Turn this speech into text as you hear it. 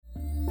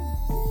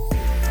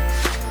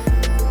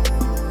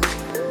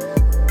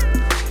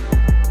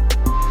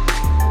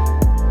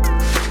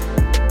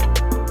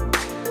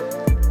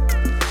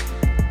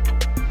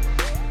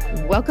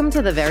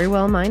Welcome to the Very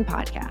Well Mind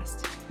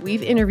podcast.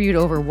 We've interviewed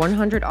over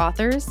 100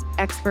 authors,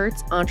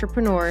 experts,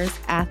 entrepreneurs,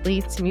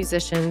 athletes,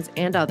 musicians,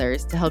 and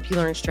others to help you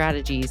learn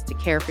strategies to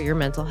care for your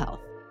mental health.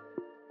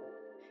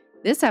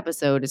 This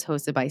episode is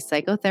hosted by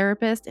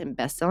psychotherapist and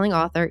best-selling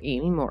author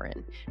Amy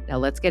Morin. Now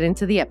let's get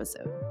into the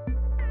episode.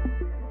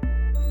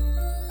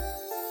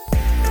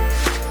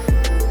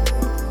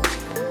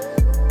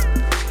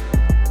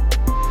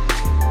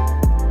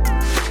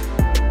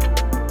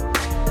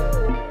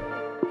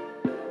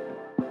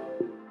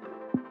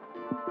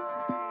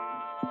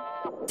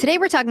 Today,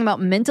 we're talking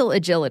about mental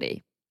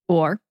agility,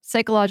 or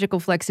psychological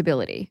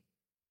flexibility.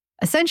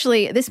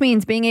 Essentially, this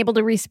means being able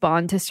to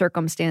respond to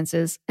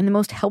circumstances in the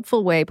most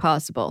helpful way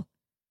possible,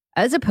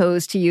 as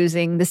opposed to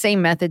using the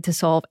same method to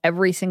solve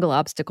every single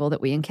obstacle that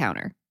we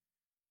encounter.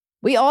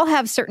 We all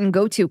have certain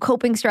go-to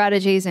coping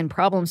strategies and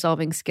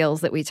problem-solving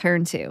skills that we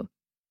turn to.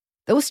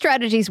 Those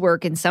strategies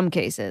work in some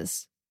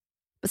cases,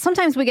 but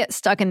sometimes we get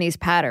stuck in these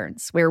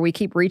patterns where we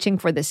keep reaching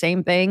for the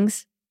same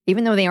things,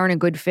 even though they aren't a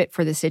good fit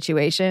for the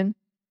situation.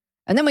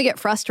 And then we get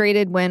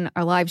frustrated when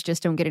our lives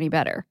just don't get any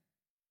better.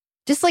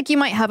 Just like you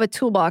might have a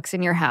toolbox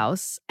in your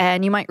house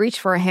and you might reach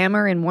for a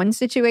hammer in one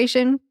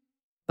situation,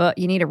 but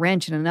you need a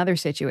wrench in another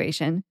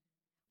situation.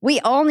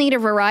 We all need a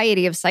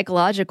variety of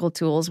psychological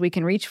tools we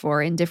can reach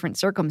for in different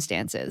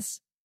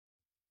circumstances.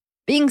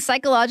 Being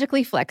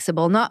psychologically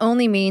flexible not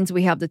only means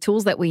we have the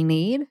tools that we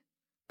need,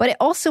 but it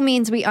also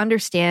means we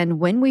understand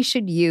when we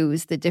should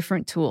use the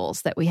different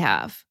tools that we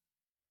have.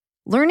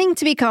 Learning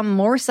to become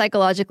more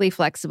psychologically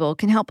flexible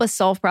can help us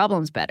solve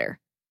problems better.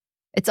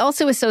 It's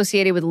also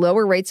associated with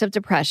lower rates of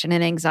depression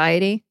and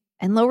anxiety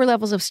and lower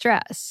levels of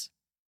stress.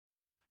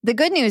 The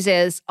good news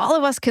is all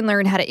of us can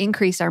learn how to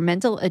increase our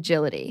mental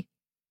agility.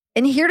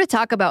 And here to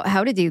talk about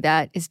how to do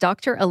that is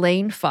Dr.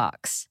 Elaine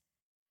Fox.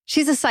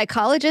 She's a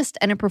psychologist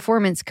and a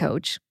performance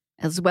coach,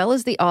 as well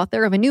as the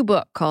author of a new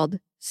book called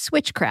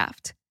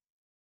Switchcraft.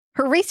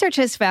 Her research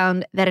has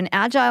found that an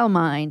agile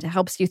mind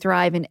helps you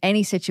thrive in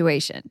any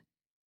situation.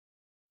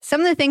 Some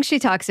of the things she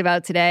talks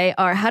about today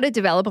are how to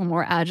develop a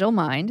more agile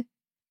mind,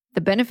 the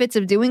benefits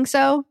of doing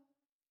so,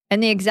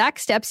 and the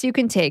exact steps you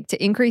can take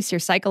to increase your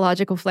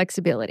psychological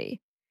flexibility.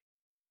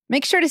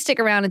 Make sure to stick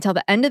around until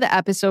the end of the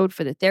episode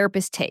for the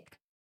therapist take.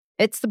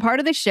 It's the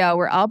part of the show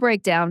where I'll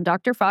break down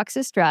Dr.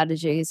 Fox's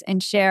strategies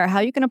and share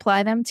how you can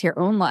apply them to your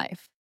own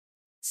life.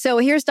 So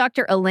here's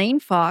Dr. Elaine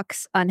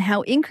Fox on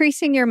how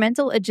increasing your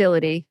mental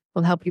agility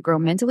will help you grow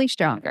mentally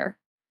stronger.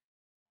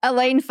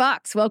 Elaine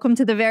Fox, welcome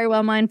to the Very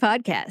Well Mind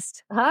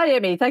podcast. Hi,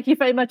 Amy. Thank you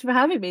very much for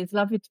having me. It's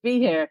lovely to be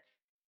here.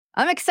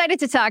 I'm excited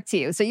to talk to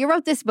you. So you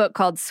wrote this book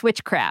called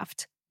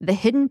Switchcraft, The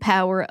Hidden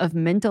Power of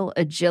Mental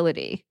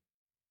Agility.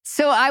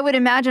 So I would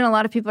imagine a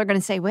lot of people are going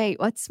to say,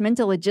 wait, what's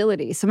mental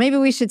agility? So maybe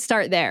we should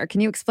start there.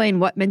 Can you explain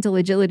what mental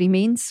agility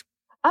means?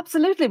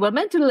 Absolutely. Well,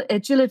 mental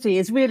agility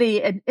is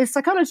really, in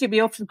psychology, we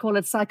often call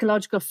it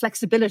psychological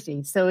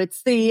flexibility. So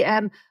it's the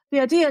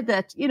idea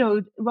that,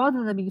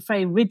 rather than being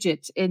very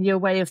rigid in your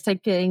way of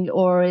thinking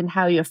or in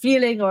how you're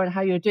feeling or in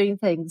how you're doing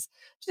things,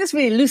 to just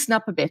really loosen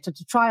up a bit and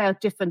to try out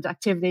different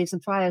activities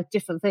and try out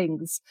different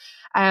things.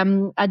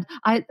 And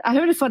I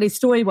heard a funny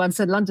story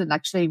once in London,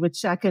 actually,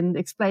 which I can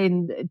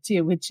explain to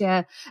you, which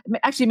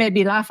actually made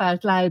me laugh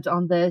out loud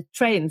on the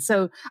train.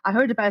 So I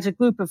heard about a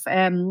group of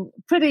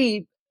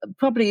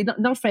probably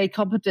not very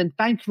competent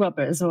bank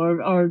robbers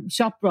or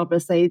shop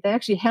robbers. They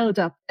actually held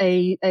up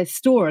a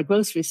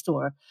grocery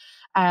store.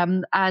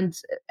 And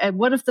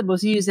one of them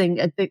was using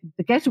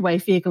the getaway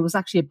vehicle was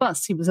actually a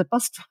bus. He was a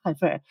bus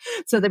driver.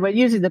 So they were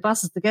using the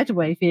bus as the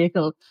getaway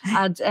vehicle.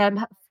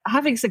 And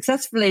having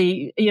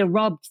successfully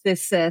robbed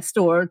this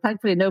store,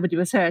 thankfully nobody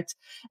was hurt,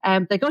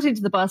 they got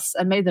into the bus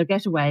and made their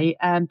getaway.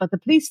 But the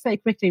police very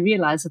quickly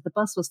realized that the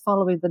bus was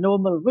following the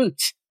normal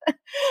route.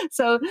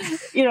 So,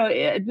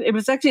 it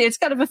was actually, it's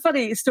kind of a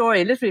funny story.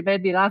 It literally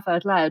made me laugh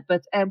out loud.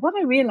 But what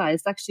I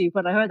realized actually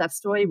when I heard that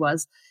story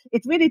was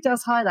it really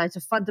does highlight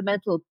a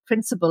fundamental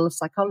principle of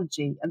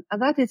psychology. And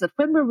that is that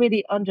when we're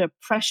really under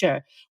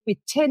pressure, we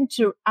tend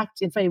to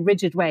act in very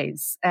rigid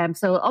ways.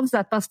 So obviously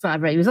that bus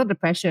driver, he was under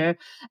pressure,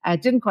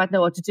 didn't quite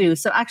know what to do.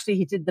 So actually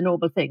he did the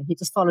normal thing. He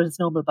just followed his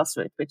normal bus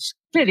route, which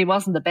clearly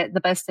wasn't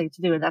the best thing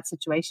to do in that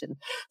situation.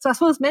 So I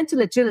suppose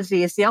mental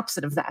agility is the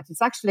opposite of that.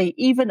 It's actually,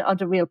 even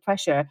under real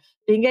pressure,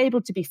 being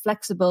able to be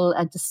flexible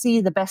and to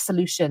see the best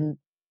solution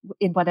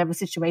in whatever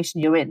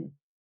situation you're in.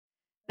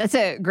 That's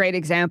a great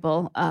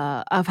example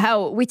of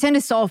how we tend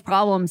to solve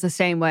problems the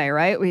same way,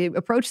 right? We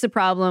approach the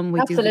problem,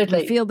 we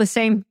feel the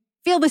same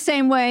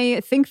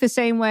way, think the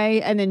same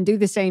way, and then do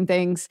the same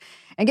things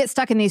and get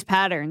stuck in these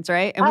patterns,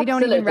 right? And we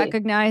don't even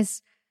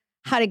recognize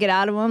how to get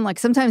out of them. Like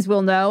sometimes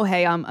we'll know,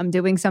 hey, I'm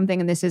doing something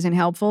and this isn't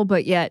helpful,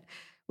 but yet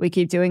we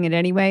keep doing it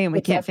anyway and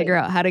we can't figure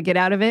out how to get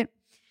out of it.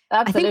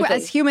 Absolutely. I think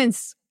as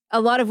humans, a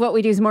lot of what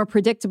we do is more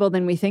predictable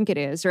than we think it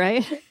is,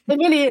 right? It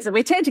really is. And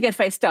we tend to get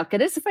very stuck.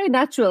 And it's a very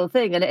natural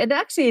thing. And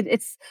actually,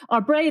 it's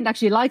our brain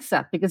actually likes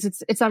that because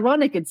it's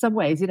ironic in some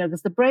ways,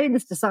 because the brain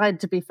is designed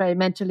to be very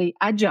mentally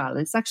agile.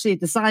 It's actually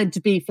designed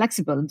to be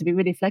flexible and to be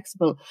really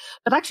flexible.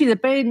 But actually, the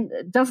brain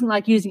doesn't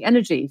like using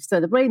energy. So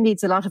the brain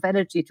needs a lot of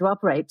energy to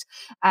operate.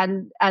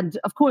 And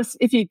of course,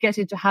 if you get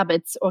into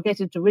habits or get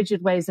into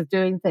rigid ways of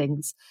doing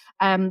things,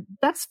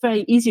 that's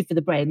very easy for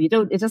the brain. It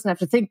doesn't have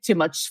to think too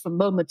much from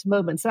moment to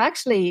moment. So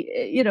actually,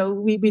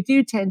 we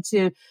do tend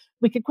to,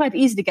 we can quite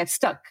easily get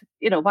stuck.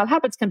 While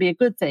habits can be a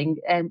good thing,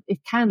 it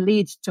can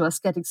lead to us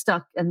getting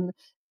stuck. And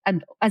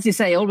as you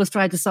say, always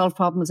trying to solve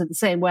problems in the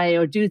same way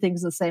or do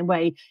things in the same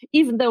way,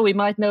 even though we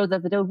might know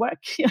that they don't work.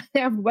 They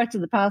haven't worked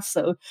in the past,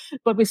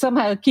 but we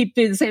somehow keep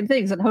doing the same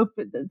things and hope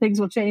that things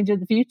will change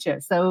in the future.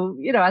 So,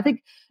 I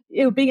think,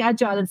 being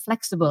agile and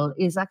flexible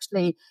is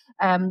actually,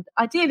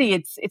 ideally,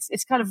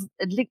 it's kind of,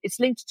 it's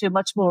linked to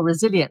much more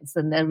resilience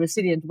and a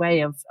resilient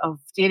way of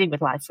dealing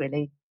with life,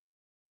 really.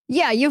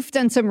 Yeah, you've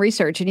done some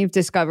research and you've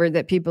discovered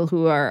that people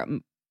who are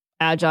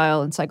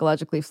agile and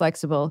psychologically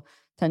flexible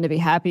tend to be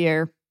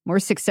happier, more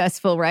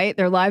successful, right?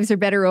 Their lives are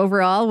better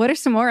overall. What are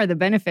some more of the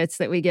benefits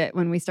that we get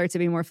when we start to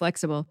be more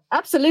flexible?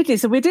 Absolutely.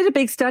 So we did a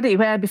big study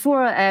where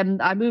before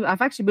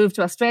I've actually moved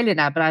to Australia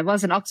now, but I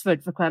was in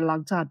Oxford for quite a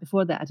long time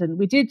before that. And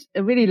we did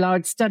a really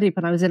large study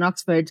when I was in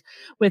Oxford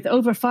with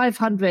over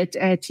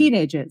 500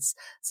 teenagers.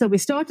 So we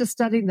started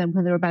studying them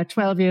when they were about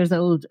 12 years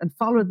old and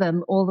followed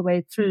them all the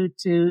way through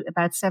to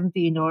about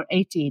 17 or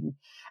 18.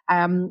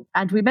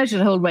 And we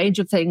measured a whole range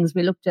of things.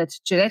 We looked at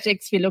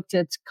genetics. We looked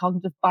at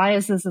cognitive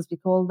biases, as we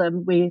call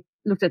them. We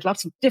looked at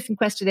lots of different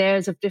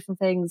questionnaires of different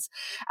things.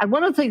 And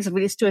one of the things that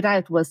really stood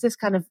out was this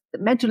kind of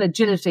mental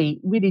agility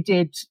really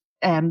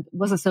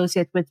was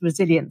associated with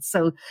resilience.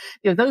 So,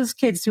 those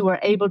kids who were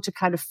able to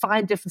kind of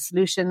find different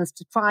solutions,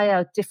 to try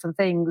out different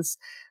things,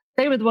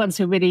 they were the ones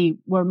who really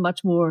were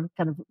much more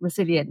kind of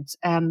resilient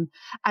and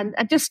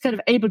just kind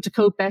of able to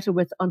cope better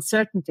with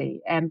uncertainty.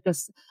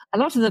 Because a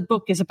lot of the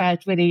book is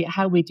about really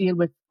how we deal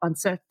with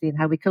uncertainty and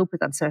how we cope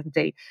with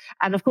uncertainty.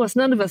 And of course,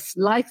 none of us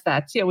like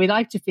that. We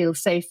like to feel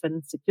safe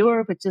and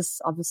secure, which is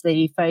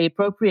obviously very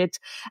appropriate.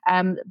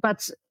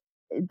 But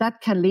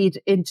that can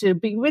lead into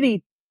being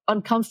really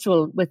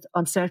uncomfortable with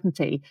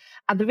uncertainty.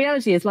 And the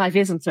reality is life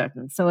is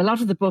uncertain. So a lot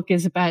of the book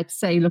is about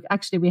saying, look,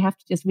 actually, we have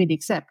to just really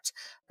accept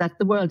that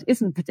the world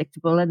isn't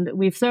predictable. And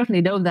we've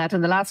certainly known that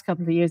in the last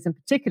couple of years in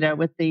particular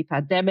with the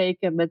pandemic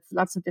and with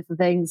lots of different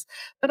things.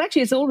 But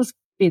actually, it's always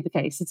been the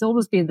case. It's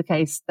always been the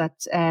case that,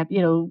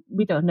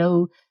 we don't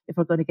know if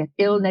we're going to get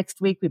ill next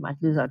week. We might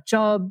lose our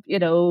job.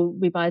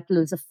 We might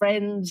lose a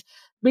friend.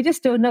 We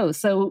just don't know.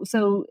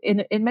 So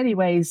in many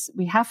ways,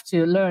 we have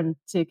to learn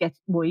to get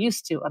more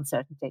used to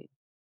uncertainty.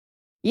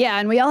 Yeah,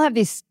 and we all have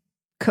these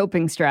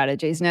coping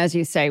strategies. And as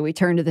you say, we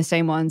turn to the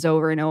same ones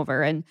over and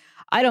over. And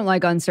I don't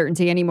like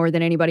uncertainty any more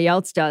than anybody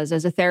else does.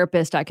 As a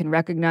therapist, I can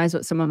recognize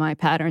what some of my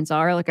patterns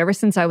are. Like ever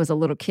since I was a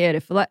little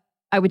kid,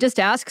 I would just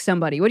ask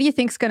somebody, what do you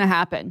think's going to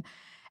happen?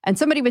 And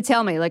somebody would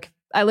tell me, like,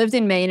 I lived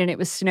in Maine and it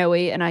was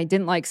snowy and I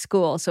didn't like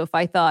school. So if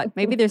I thought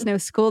maybe there's no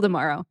school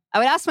tomorrow, I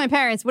would ask my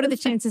parents, what are the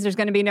chances there's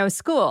going to be no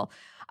school?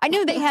 I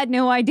knew they had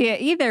no idea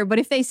either, but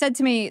if they said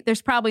to me,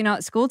 there's probably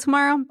not school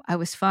tomorrow, I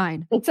was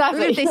fine.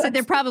 Exactly. Or if they said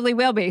there probably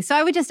will be. So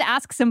I would just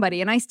ask somebody,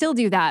 and I still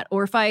do that.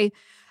 Or if I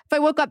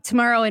woke up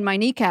tomorrow and my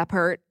kneecap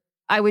hurt,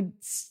 I would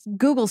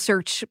Google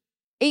search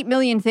 8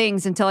 million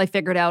things until I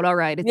figured out, all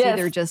right, it's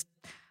either just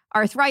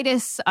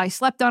arthritis, I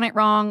slept on it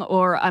wrong,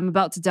 or I'm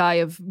about to die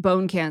of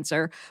bone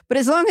cancer. But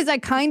as long as I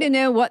kind of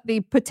know what the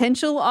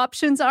potential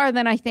options are,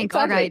 then I think,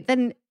 all right,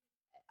 then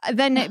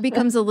it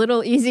becomes a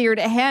little easier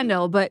to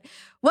handle. But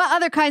what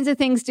other kinds of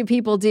things do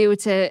people do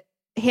to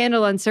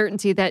handle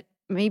uncertainty that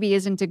maybe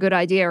isn't a good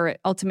idea or it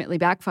ultimately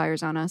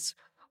backfires on us?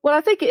 Well,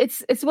 I think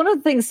it's one of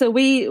the things. So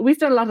we've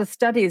done a lot of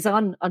studies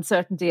on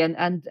uncertainty,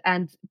 and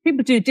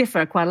people do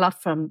differ quite a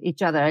lot from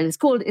each other. And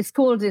it's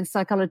called in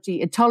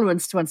psychology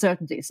intolerance to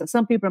uncertainty. So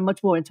some people are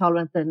much more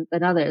intolerant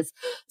than others.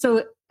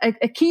 So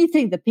a key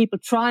thing that people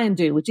try and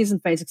do, which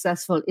isn't very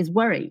successful, is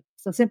worry.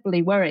 So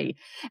simply worry.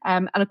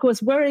 And of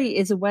course, worry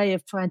is a way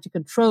of trying to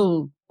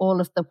control all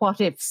of the what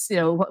ifs.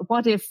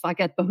 What if I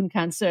get bone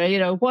cancer?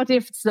 What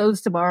if it snows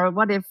tomorrow?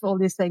 What if all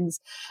these things?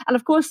 And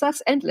of course,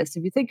 that's endless.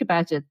 If you think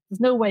about it, there's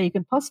no way you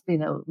can possibly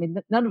know. I mean,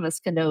 none of us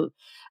can know.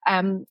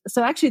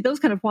 So actually, those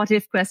kind of what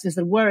if questions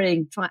and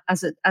worrying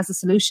as a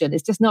solution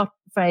is just not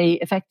very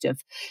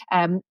effective.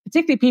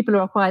 Particularly people who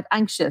are quite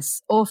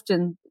anxious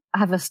often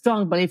have a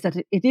strong belief that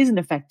it is an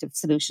effective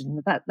solution.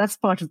 That's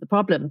part of the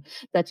problem,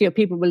 that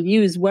people will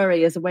use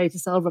worry as a way to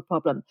solve a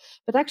problem.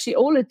 But actually,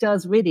 all it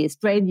does really is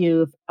drain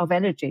you of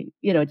energy.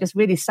 It just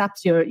really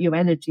saps your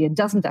energy and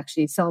doesn't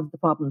actually solve the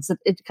problems.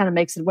 It kind of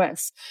makes it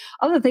worse.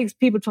 Other things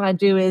people try and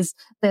do is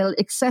they'll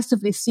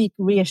excessively seek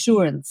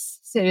reassurance.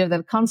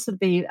 They'll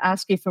constantly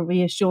ask you for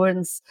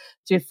reassurance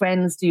to your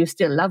friends. Do you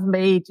still love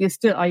me?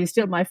 Are you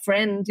still my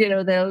friend?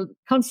 They'll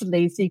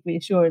constantly seek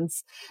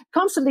reassurance,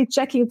 constantly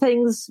checking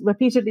things,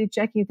 repeatedly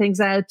checking things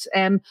out.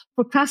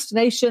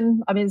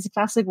 Procrastination, it's a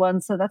classic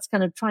one. So that's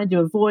kind of trying to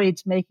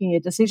avoid making a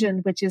decision,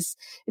 which is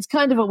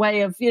kind of a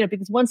way of,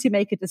 because once you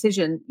make a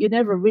decision, you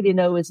never really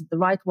know is it the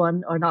right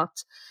one or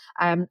not.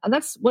 And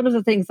that's one of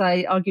the things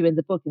I argue in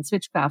the book in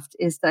Switchcraft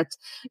is that,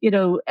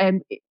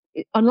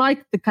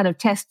 unlike the kind of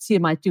tests you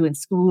might do in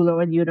school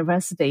or in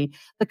university,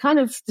 the kind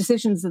of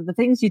decisions and the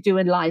things you do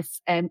in life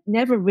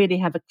never really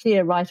have a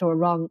clear right or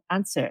wrong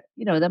answer.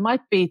 There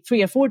might be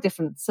 3 or 4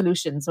 different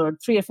solutions or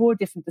 3 or 4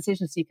 different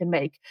decisions you can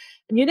make.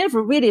 And you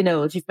never really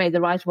know if you've made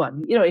the right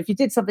one. If you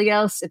did something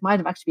else, it might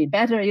have actually been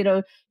better.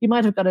 You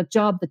might have got a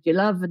job that you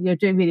love and you're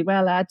doing really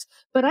well at,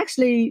 but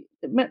actually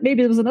maybe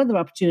there was another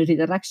opportunity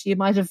that actually you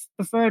might have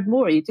preferred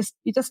more. You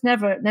just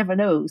never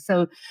know.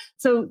 So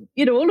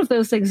all of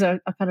those things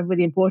are kind of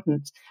really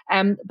important.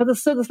 But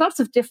there's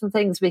lots of different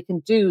things we can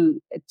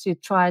do to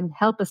try and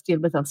help us deal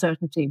with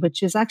uncertainty,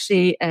 which is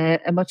actually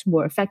a much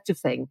more effective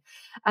thing.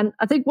 And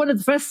I think one of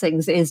the first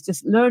things is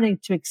just learning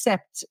to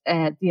accept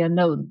the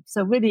unknown.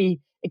 So really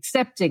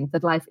accepting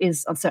that life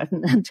is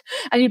uncertain. And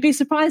you'd be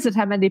surprised at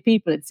how many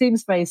people, it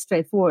seems very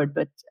straightforward,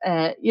 but,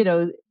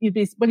 you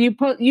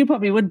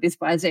probably wouldn't be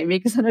surprised, Amy,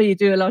 because I know you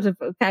do a lot of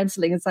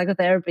counseling and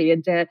psychotherapy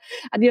and a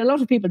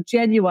lot of people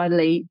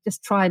genuinely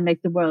just try and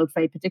make the world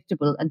very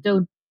predictable and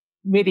don't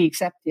really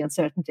accept the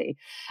uncertainty.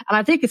 And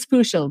I think it's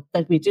crucial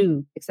that we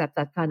do accept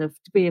that kind of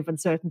degree of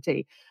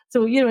uncertainty.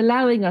 So,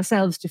 allowing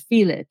ourselves to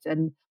feel it.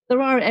 And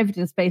there are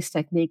evidence-based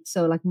techniques.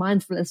 So like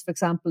mindfulness, for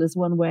example, is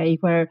one way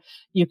where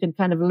you can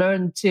kind of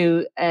learn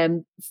to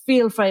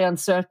feel very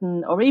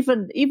uncertain, or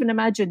even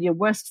imagine your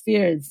worst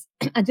fears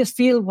and just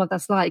feel what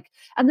that's like.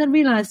 And then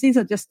realize these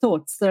are just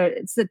thoughts.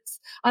 I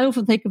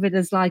often think of it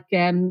as like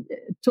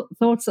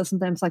thoughts are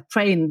sometimes like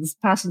trains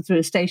passing through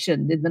a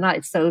station in the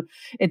night. So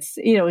it's,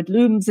 it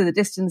looms in the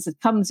distance, it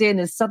comes in,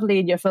 is suddenly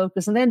in your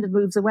focus, and then it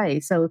moves away.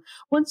 So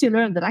once you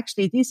learn that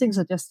actually these things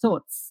are just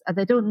thoughts and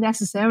they don't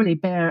necessarily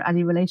bear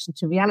any relation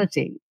to reality,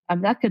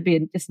 and that could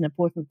be just an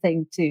important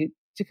thing to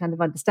kind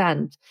of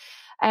understand.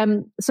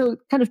 So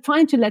kind of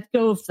trying to let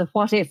go of the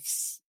what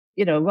ifs,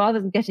 rather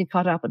than getting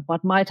caught up in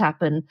what might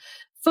happen,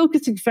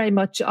 focusing very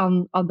much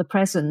on the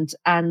present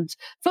and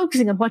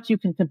focusing on what you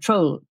can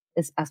control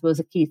is, I suppose,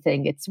 a key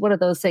thing. It's one of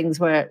those things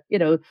where,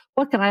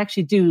 what can I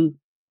actually do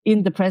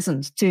in the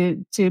present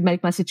to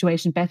make my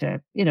situation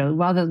better,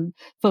 rather than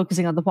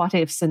focusing on the what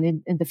ifs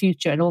and in the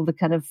future and all the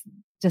kind of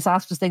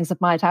disastrous things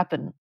that might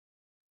happen.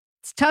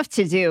 It's tough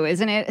to do,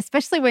 isn't it?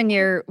 Especially when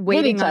you're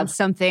waiting really on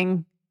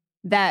something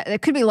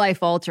that could be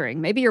life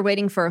altering. Maybe you're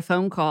waiting for a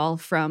phone call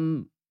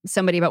from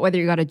somebody about whether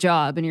you got a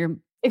job and you're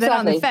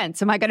on the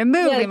fence. Am I going to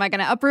move? Yeah. Am I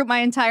going to uproot my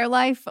entire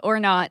life or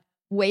not?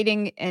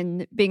 Waiting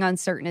and being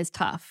uncertain is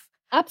tough.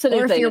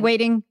 Absolutely. Or if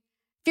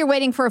you're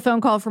waiting for a phone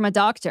call from a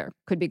doctor,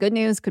 could be good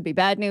news, could be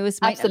bad news,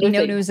 might not be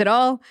no news at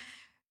all.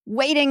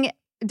 Waiting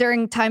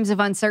during times of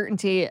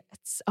uncertainty,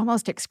 it's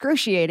almost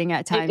excruciating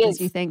at times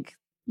as you think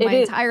my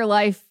entire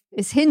life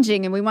is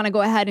hinging and we want to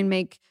go ahead and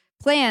make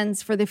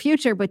plans for the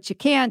future, but you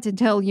can't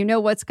until you know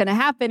what's going to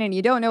happen, and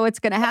you don't know what's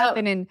going to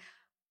happen. And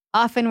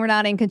often we're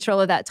not in control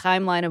of that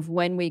timeline of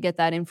when we get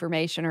that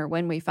information or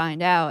when we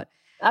find out.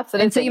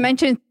 Absolutely. And so you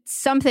mentioned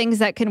some things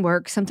that can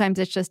work. Sometimes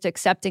it's just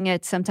accepting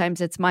it.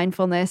 Sometimes it's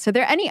mindfulness. Are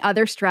there any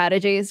other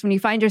strategies when you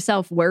find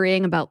yourself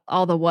worrying about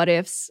all the what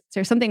ifs? Is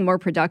there something more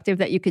productive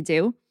that you could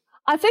do?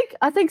 I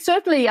think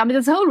certainly,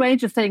 there's a whole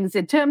range of things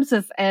in terms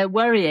of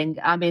worrying.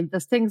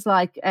 There's things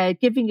like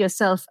giving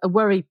yourself a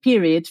worry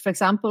period, for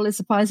example, is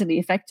surprisingly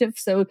effective.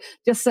 So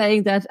just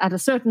saying that at a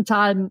certain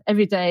time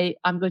every day,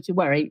 I'm going to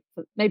worry.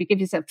 Maybe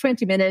give yourself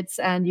 20 minutes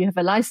and you have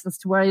a license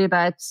to worry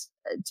about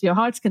to your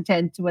heart's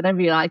content, to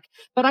whatever you like.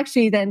 But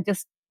actually then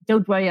just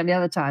don't worry on the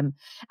other time.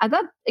 And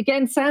that,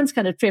 again, sounds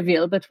kind of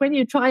trivial, but when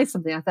you try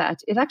something like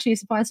that, it actually is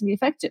surprisingly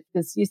effective,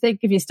 because you think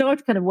if you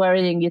start kind of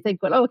worrying, you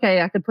think, well,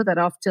 okay, I can put that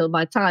off till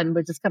my time,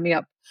 which is coming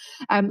up.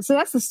 So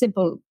that's a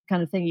simple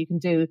kind of thing you can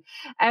do.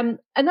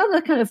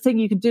 Another kind of thing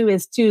you can do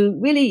is to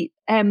really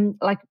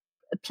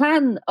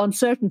plan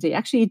uncertainty.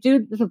 Actually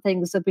do little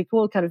things that we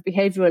call kind of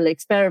behavioral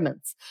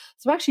experiments.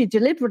 So actually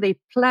deliberately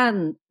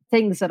plan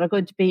things that are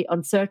going to be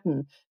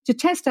uncertain to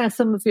test out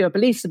some of your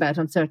beliefs about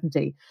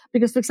uncertainty.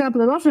 Because, for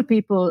example, a lot of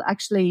people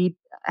actually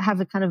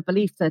have a kind of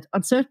belief that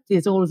uncertainty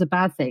is always a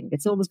bad thing.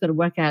 It's always going to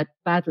work out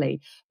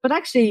badly. But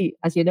actually,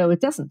 as you know,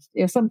 it doesn't.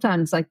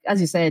 Sometimes, like, as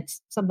you said,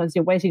 sometimes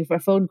you're waiting for a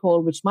phone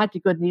call, which might be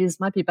good news,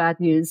 might be bad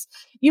news.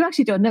 You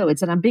actually don't know.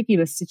 It's an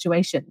ambiguous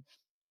situation.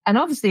 And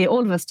obviously,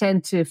 all of us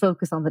tend to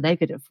focus on the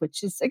negative,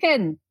 which is,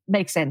 again,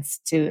 makes sense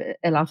to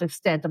a lot of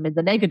extent.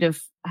 The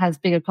negative has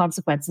bigger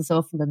consequences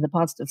often than the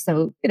positive.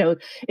 So,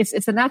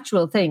 it's a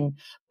natural thing,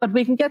 but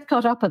we can get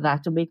caught up in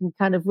that and we can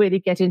kind of really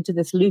get into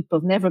this loop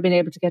of never being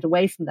able to get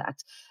away from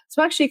that.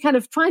 So actually kind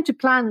of trying to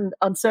plan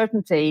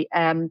uncertainty.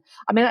 I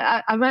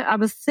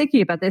was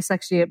thinking about this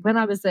actually when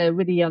I was a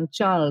really young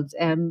child.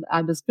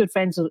 I was good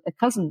friends with a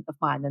cousin of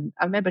mine, and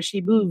I remember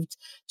she moved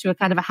to a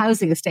kind of a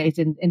housing estate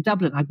in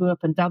Dublin. I grew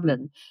up in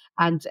Dublin,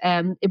 and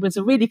it was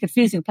a really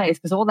confusing place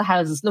because all the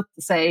houses looked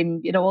the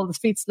same, all the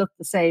streets looked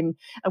the same.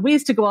 And we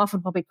used to go off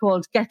on what we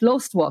called get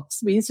lost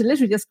walks. We used to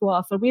literally just go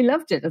off, and we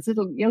loved it as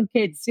little young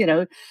kids, They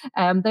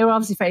were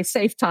obviously very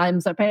safe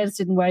times. Our parents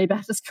didn't worry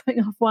about us going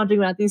off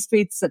wandering around these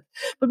streets.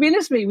 But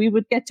we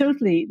would get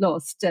totally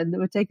lost, and it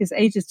would take us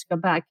ages to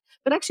come back.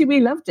 But actually we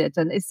loved it.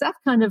 And it's that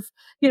kind of,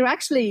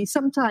 actually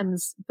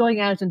sometimes going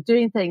out and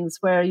doing things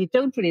where you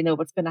don't really know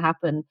what's going to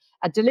happen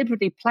and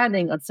deliberately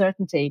planning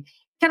uncertainty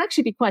can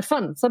actually be quite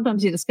fun.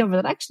 Sometimes you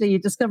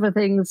discover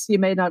things you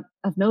may not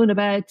have known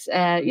about,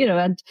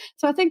 and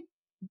so I think,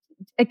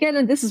 again,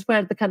 and this is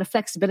where the kind of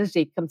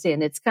flexibility comes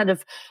in. It's kind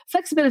of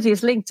flexibility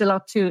is linked a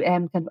lot to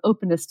kind of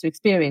openness to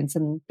experience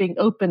and being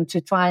open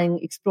to trying,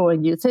 exploring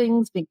new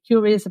things, being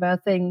curious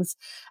about things.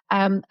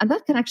 And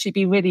that can actually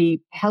be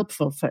really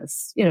helpful for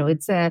us.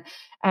 It's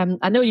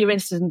I know you're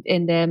interested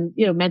in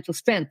mental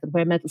strength and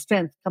where mental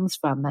strength comes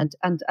from.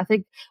 And I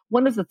think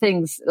one of the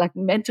things like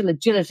mental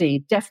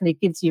agility definitely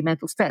gives you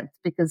mental strength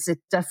because it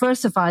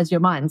diversifies your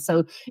mind.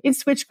 So in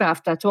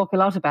Switchcraft, I talk a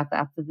lot about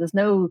that there's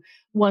no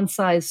one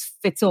size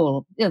fits all.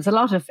 There's a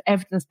lot of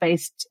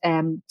evidence-based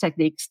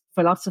techniques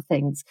for lots of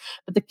things.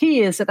 But the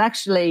key is that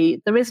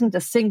actually there isn't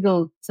a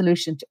single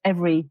solution to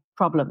every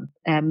problem.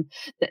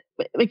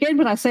 Again,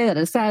 when I say that,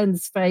 it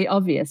sounds very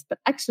obvious, but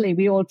actually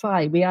we all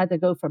try. We either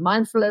go for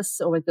mindfulness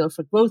or we go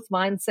for growth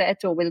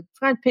mindset, or we'll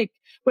try and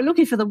we're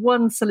looking for the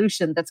one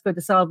solution that's going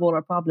to solve all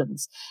our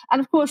problems. And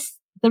of course,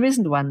 there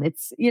isn't one.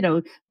 It's,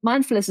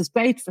 mindfulness is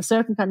great for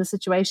certain kind of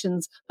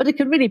situations, but it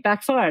can really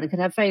backfire. It can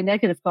have very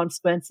negative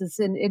consequences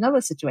in other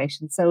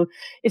situations. So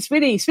it's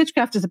really,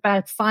 Switchcraft is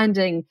about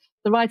finding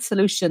the right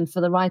solution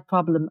for the right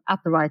problem at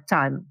the right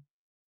time.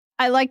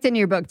 I liked in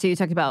your book too, you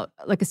talked about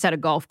like a set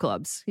of golf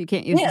clubs. You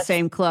can't use the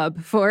same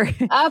club for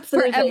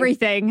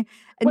everything.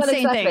 And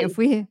same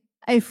thing,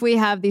 if we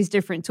have these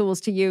different tools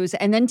to use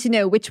and then to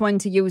know which one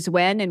to use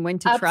when and when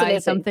to try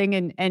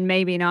something and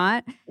maybe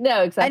not.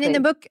 No, exactly. And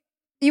in the book,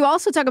 you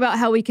also talk about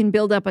how we can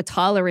build up a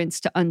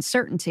tolerance to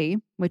uncertainty,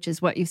 which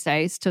is what you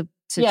say, is to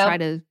try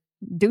to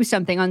do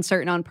something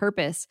uncertain on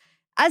purpose.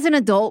 As an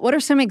adult, what are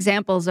some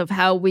examples of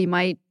how we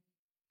might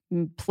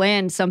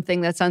plan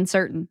something that's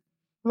uncertain?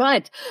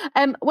 Right.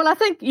 Well, I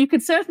think you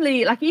could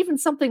certainly, like even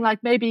something like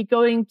maybe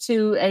going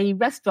to a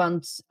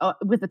restaurant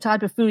with a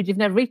type of food you've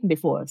never eaten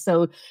before.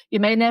 So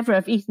you may never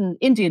have eaten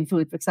Indian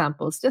food, for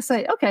example. So just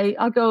say, okay,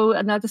 I'll go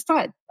and I'll just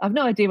try it. I've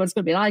no idea what it's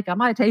going to be like. I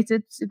might hate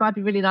it. It might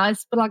be really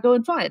nice, but I'll go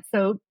and try it.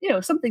 So,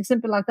 something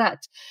simple like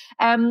that.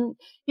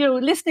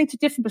 Listening to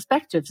different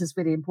perspectives is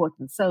really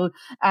important. So,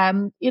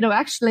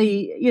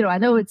 actually, I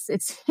know it's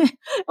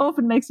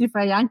often makes you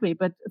very angry,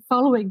 but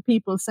following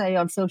people, say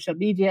on social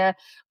media,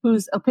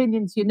 whose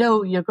opinions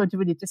you're going to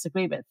really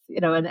disagree with,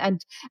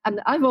 and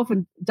I've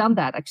often done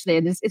that actually,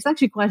 and it's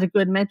actually quite a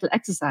good mental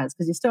exercise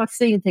because you start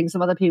seeing things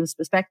from other people's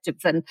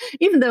perspectives, and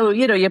even though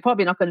you're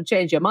probably not going to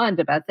change your mind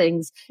about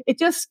things, it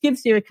just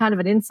gives you a kind of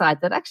an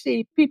insight that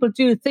actually people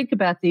do think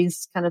about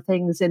these kind of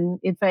things in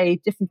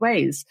very different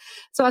ways.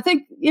 So I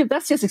think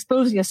that's just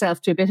exposing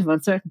yourself to a bit of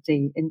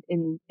uncertainty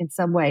in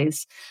some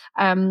ways.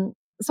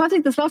 So I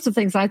think there's lots of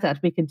things like that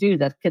we can do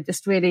that can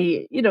just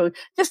really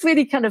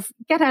kind of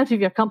get out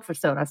of your comfort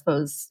zone, I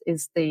suppose,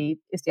 is the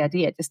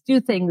idea. Just do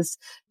things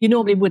you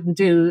normally wouldn't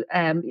do,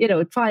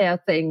 try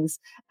out things.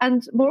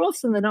 And more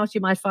often than not,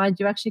 you might find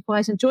you actually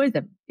quite enjoy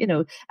them,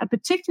 and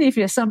particularly if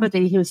you're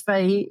somebody who's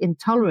very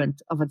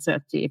intolerant of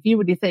uncertainty, if you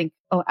really think,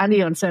 oh,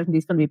 any uncertainty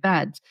is going to be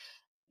bad,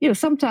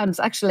 sometimes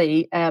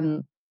actually,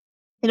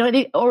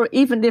 or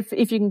even if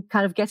you can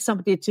kind of get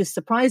somebody to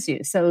surprise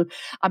you. So,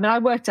 I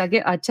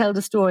tell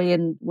the story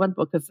in one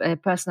book of a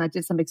person I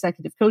did some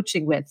executive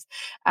coaching with,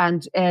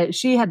 and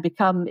she had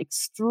become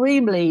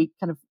extremely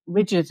kind of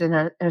rigid in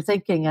her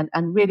thinking and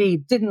really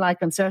didn't like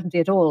uncertainty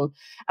at all,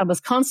 and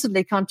was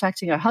constantly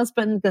contacting her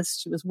husband because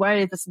she was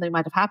worried that something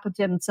might have happened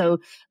to him. So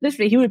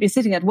literally he would be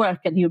sitting at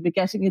work and he would be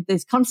getting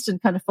these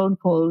constant kind of phone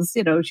calls.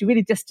 She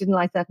really just didn't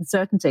like that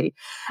uncertainty.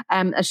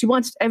 And she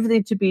wanted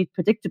everything to be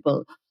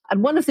predictable.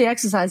 And one of the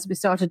exercises we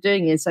started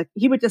doing is like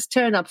he would just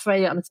turn up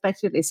very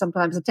unexpectedly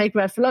sometimes and take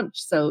her out for lunch.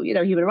 So, he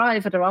would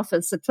arrive at her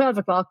office at 12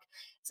 o'clock,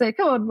 say,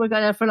 come on, we're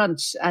going out for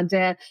lunch. And,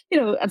 and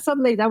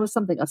suddenly that was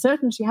something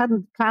uncertain. She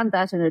hadn't planned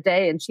that in her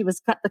day. And she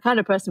was the kind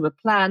of person who would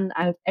plan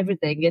out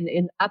everything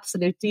in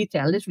absolute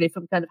detail, literally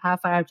from kind of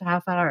half hour to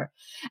half hour.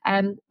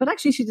 But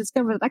actually she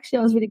discovered that actually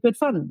it was really good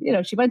fun.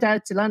 She went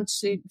out to lunch.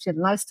 She had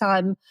a nice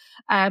time.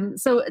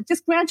 So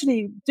just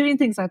gradually doing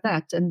things like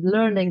that and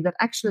learning that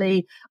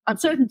actually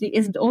uncertainty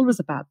isn't always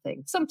a bad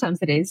thing. Sometimes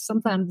it is.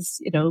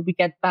 Sometimes, we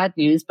get bad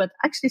news, but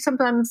actually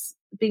sometimes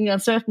being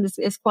uncertain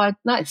is quite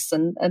nice,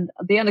 and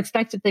the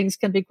unexpected things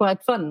can be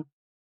quite fun.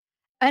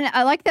 And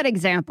I like that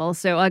example.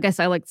 So I guess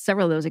I like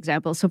several of those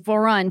examples. So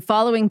for one,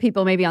 following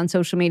people maybe on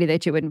social media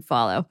that you wouldn't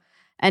follow.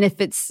 And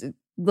if it's,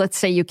 let's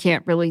say you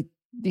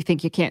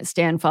think you can't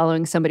stand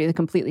following somebody with a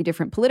completely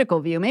different political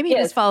view, maybe you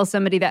just follow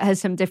somebody that has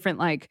some different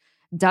like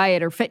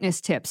diet or fitness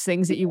tips,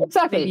 things that you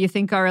maybe you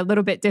think are a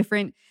little bit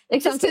different.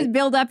 Just to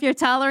build up your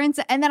tolerance.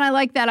 And then I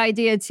like that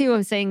idea too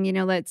of saying,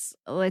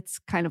 let's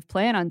kind of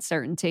plan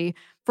uncertainty.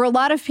 For a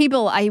lot of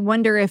people, I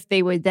wonder if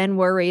they would then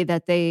worry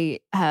that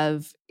they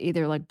have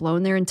either like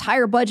blown their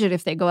entire budget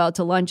if they go out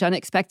to lunch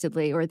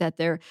unexpectedly, or that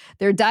their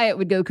diet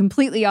would go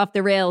completely off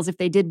the rails if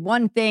they did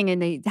one thing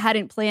and they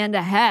hadn't planned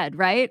ahead,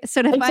 right?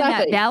 So to find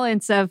that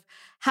balance of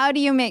how do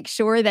you make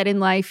sure that in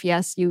life,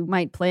 yes, you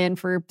might plan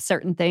for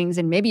certain things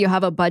and maybe you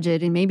have a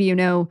budget and maybe you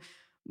know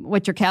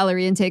what your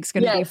calorie intake is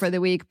going to be for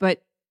the week,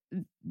 but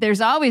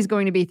there's always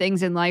going to be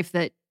things in life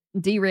that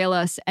derail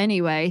us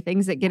anyway,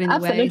 things that get in the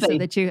way so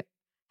that you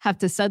have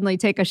to suddenly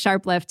take a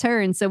sharp left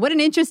turn. So what an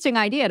interesting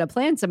idea to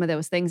plan some of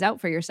those things out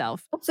for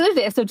yourself.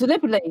 Absolutely. So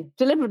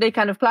deliberately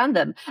kind of plan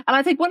them. And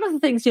I think one of the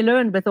things you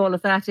learn with all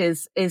of that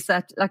is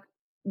that like,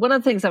 one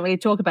of the things that we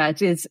talk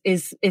about is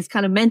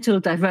kind of mental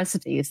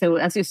diversity. So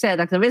as you said,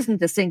 like there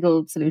isn't a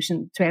single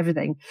solution to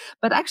everything,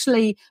 but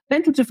actually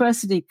mental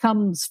diversity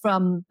comes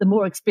from the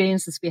more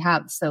experiences we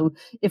have. So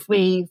if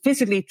we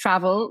physically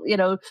travel,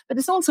 but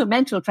it's also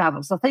mental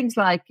travel. So things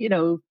like,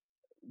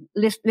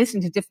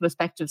 listening to different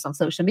perspectives on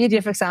social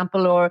media, for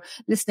example, or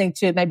listening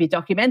to maybe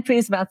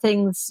documentaries about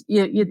things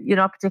you're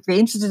not particularly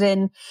interested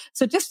in.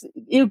 So just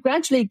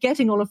gradually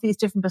getting all of these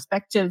different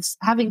perspectives,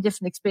 having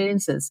different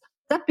experiences,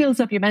 that builds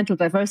up your mental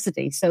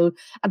diversity. So,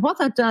 and what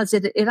that does,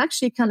 it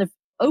actually kind of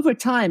over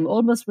time,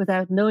 almost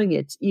without knowing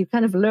it, you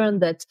kind of learn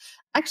that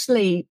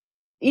actually,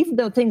 even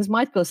though things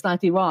might go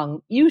slightly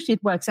wrong, usually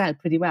it works out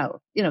pretty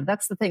well.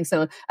 That's the thing.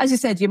 So as you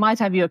said, you might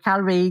have your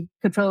calorie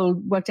control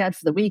worked out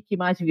for the week. You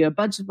might have your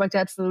budget worked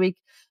out for the week.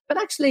 But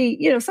actually,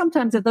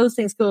 sometimes if those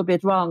things go a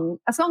bit wrong,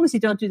 as long as you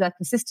don't do that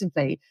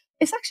consistently,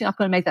 it's actually not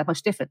going to make that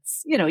much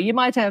difference. You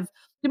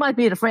might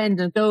meet a friend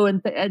and go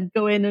in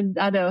and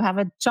I don't know, have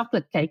a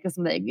chocolate cake or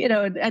something,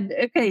 and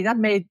okay, that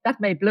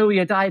may blow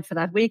your diet for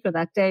that week or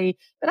that day,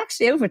 but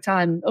actually over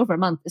time, over a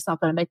month, it's not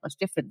going to make much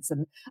difference.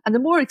 And the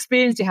more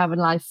experience you have in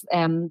life,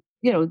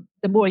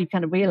 the more you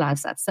kind of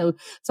realize that. So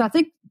I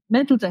think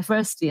mental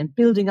diversity and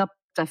building up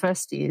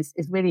diversity is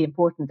really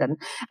important.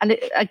 And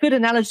a good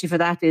analogy for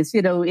that is,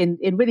 in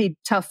really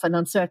tough and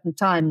uncertain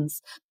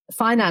times,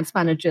 finance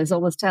managers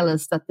always tell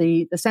us that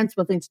the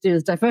sensible thing to do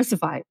is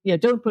diversify.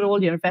 Don't put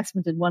all your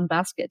investment in one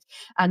basket.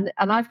 And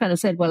I've kind of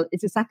said, well,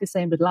 it's exactly the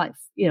same with life.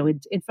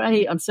 In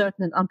very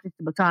uncertain and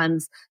unpredictable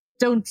times,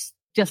 don't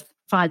just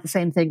try the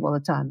same thing all the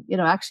time.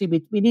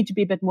 Actually, we need to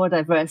be a bit more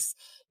diverse.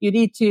 You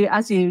need to,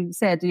 as you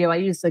said, I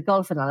use the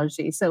golf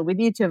analogy. So we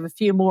need to have a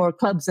few more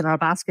clubs in our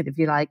basket, if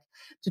you like,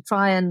 to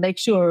try and make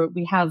sure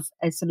we have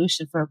a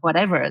solution for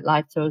whatever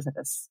life throws at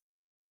us.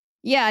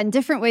 Yeah, and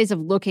different ways of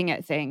looking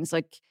at things.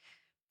 Like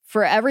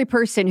for every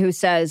person who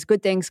says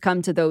good things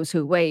come to those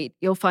who wait,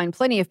 you'll find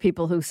plenty of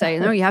people who say,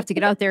 no, you have to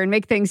get out there and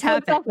make things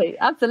happen. Exactly.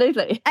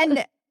 Absolutely.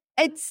 And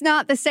it's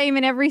not the same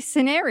in every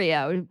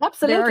scenario.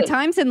 Absolutely. There are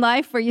times in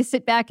life where you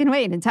sit back and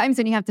wait, and times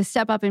when you have to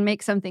step up and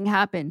make something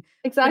happen.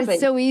 Exactly. But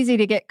it's so easy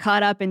to get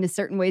caught up into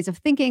certain ways of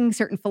thinking,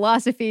 certain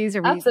philosophies,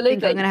 or we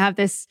think I'm going to have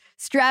this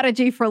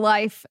strategy for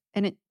life,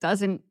 and it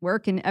doesn't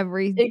work in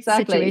every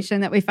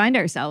situation that we find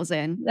ourselves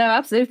in. No,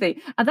 absolutely.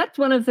 And that's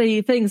one of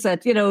the things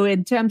that,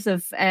 in terms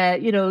of,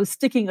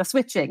 sticking or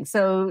switching.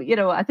 So,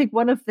 I think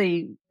one of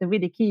the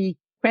really key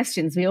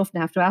questions we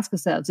often have to ask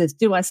ourselves is,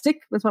 do I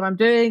stick with what I'm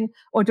doing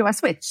or do I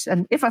switch?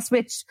 And if I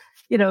switch,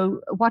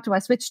 what do I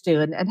switch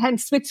to? And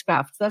hence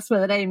switchcraft. That's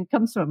where the name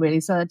comes from, really.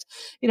 So that,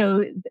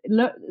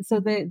 so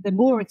the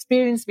more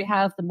experience we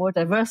have, the more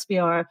diverse we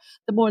are,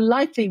 the more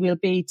likely we'll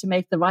be to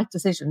make the right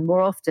decision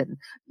more often.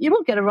 You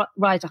won't get it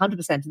right 100%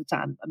 of the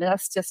time. I mean,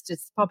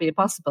 it's probably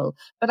impossible.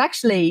 But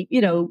actually,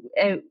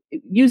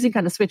 using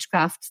kind of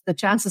switchcraft, the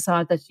chances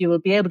are that you will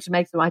be able to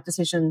make the right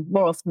decision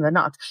more often than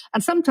not.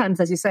 And sometimes,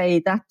 as you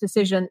say, that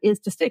decision is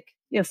to stick.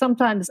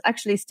 Sometimes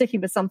actually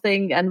sticking with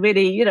something and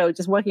really,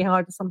 just working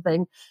hard at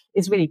something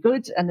is really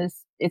good. And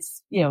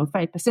it's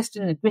very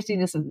persistent and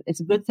grittiness. It's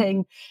a good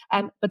thing.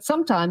 But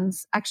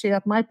sometimes actually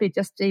that might be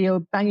just,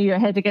 banging your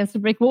head against a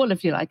brick wall,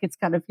 if you like. It's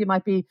kind of, you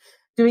might be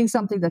doing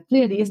something that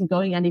clearly isn't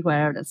going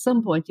anywhere. And at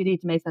some point you need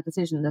to make that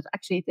decision that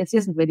actually this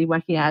isn't really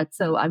working out.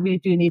 So I really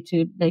do need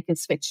to make a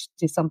switch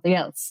to something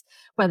else,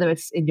 whether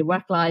it's in your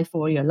work life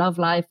or your love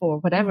life or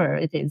whatever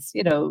it is.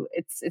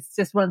 It's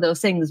just one of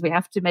those things. We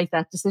have to make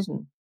that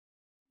decision.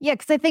 Yeah,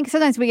 because I think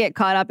sometimes we get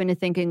caught up into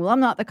thinking, well, I'm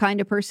not the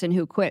kind of person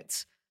who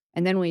quits.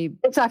 And then we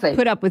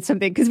put up with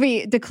something because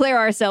we declare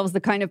ourselves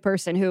the kind of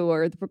person who,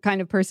 or the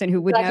kind of person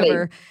who would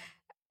never.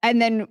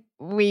 And then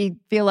we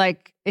feel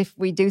like if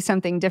we do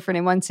something different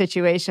in one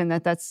situation,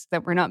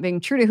 that we're not being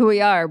true to who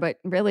we are, but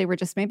really we're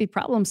just maybe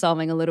problem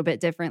solving a little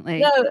bit differently.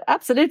 No,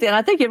 absolutely. And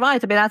I think you're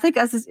right. I mean, I think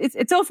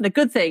it's often a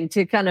good thing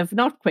to kind of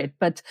not quit,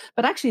 but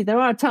actually there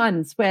are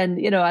times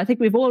when, I think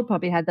we've all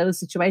probably had those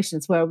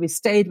situations where we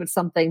stayed with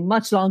something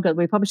much longer than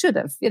we probably should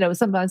have.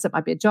 Sometimes it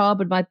might be a job,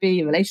 it might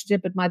be a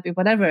relationship, it might be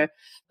whatever.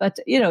 But,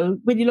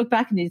 when you look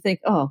back and you think,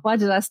 oh, why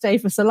did I stay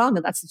for so long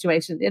in that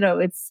situation?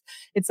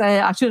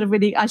 I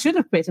should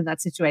have quit in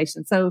that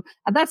situation. So,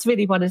 and that's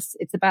really what it's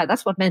about.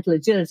 That's what mental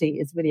agility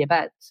is really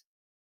about.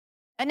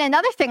 And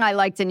another thing I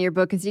liked in your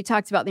book is you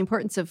talked about the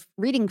importance of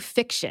reading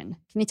fiction.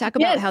 Can you talk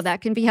about how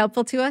that can be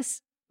helpful to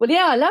us? Well,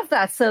 yeah, I love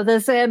that. So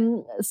there's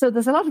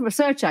a lot of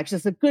research,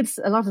 actually. There's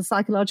a lot of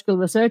psychological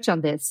research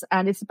on this.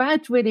 And it's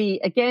about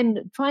really,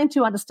 again, trying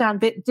to understand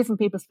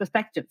different people's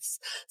perspectives.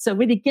 So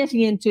really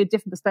getting into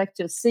different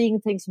perspectives, seeing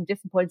things from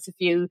different points of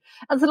view.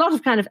 And there's a lot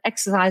of kind of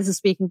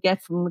exercises we can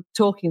get from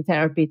talking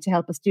therapy to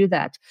help us do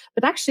that.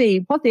 But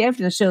actually, what the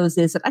evidence shows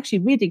is that actually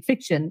reading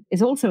fiction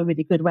is also a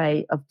really good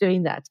way of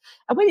doing that.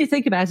 And when you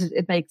think about it,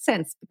 it makes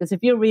sense, because if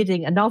you're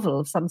reading a novel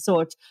of some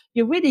sort,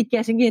 you're really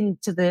getting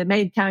into the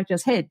main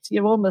character's head.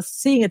 You're almost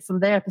seeing it from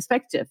their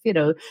perspective,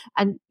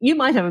 and you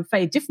might have a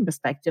very different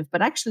perspective,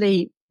 but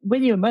actually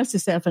when you immerse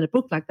yourself in a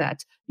book like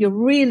that, you're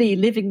really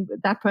living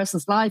that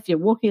person's life. You're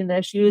walking in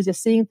their shoes, you're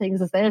seeing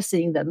things as they're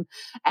seeing them.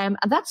 And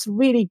that's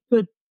really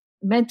good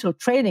mental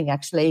training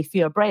actually for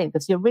your brain,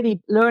 because you're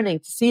really learning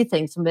to see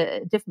things from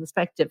a different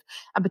perspective.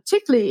 And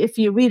particularly if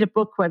you read a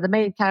book where the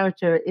main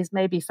character is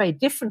maybe very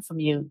different from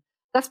you,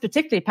 that's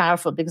particularly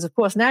powerful, because of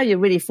course now you're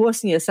really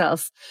forcing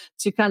yourself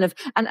to kind of,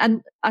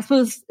 and I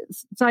suppose,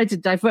 sorry to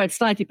divert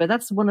slightly, but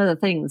that's one of the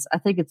things I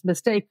think it's a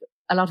mistake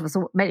a lot of us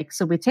make.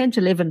 So we tend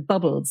to live in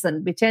bubbles,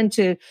 and we tend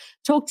to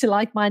talk to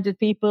like-minded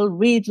people,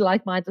 read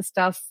like-minded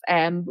stuff,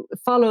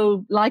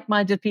 follow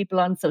like-minded people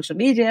on social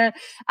media.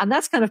 And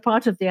that's kind of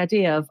part of the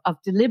idea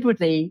of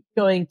deliberately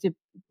going to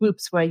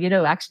groups where,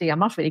 actually, I'm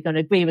not really going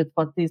to agree with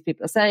what these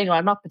people are saying, or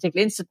I'm not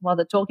particularly interested in what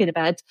they're talking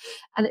about.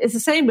 And it's the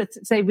same with,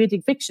 say,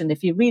 reading fiction.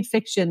 If you read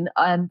fiction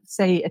and,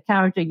 say, a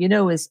character,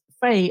 is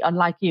very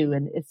unlike you,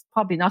 and it's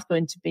probably not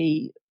going to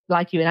be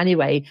like you in any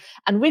way,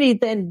 and really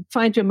then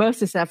trying to immerse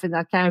yourself in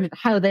that character,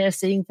 how they're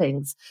seeing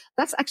things,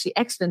 that's actually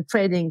excellent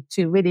training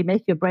to really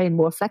make your brain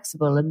more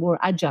flexible and more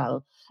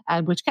agile,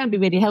 which can be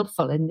really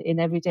helpful in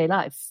everyday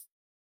life.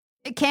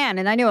 It can.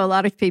 And I know a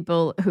lot of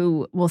people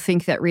who will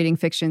think that reading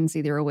fiction is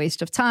either a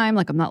waste of time,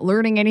 like I'm not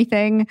learning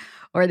anything,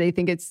 or they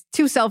think it's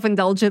too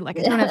self-indulgent, like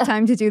I don't have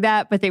time to do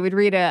that, but they would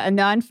read a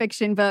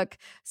nonfiction book.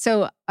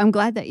 So I'm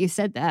glad that you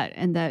said that,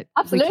 and that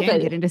Absolutely. We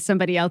can get into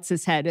somebody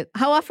else's head.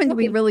 How often do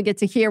we really get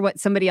to hear what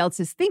somebody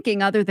else is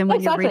thinking other than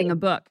when you're reading a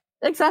book?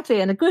 Exactly.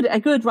 And a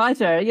good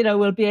writer,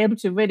 will be able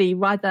to really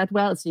write that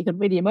well, so you can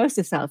really immerse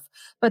yourself.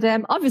 But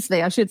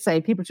obviously, I should say,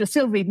 people should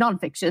still read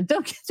nonfiction.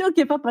 Don't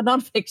give up on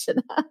nonfiction.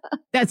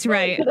 That's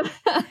right.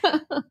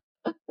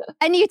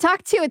 And you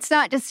talk too, it's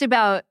not just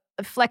about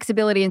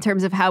flexibility in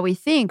terms of how we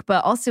think,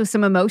 but also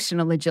some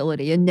emotional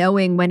agility and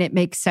knowing when it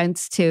makes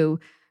sense to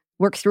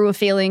work through a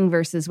feeling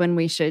versus when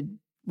we should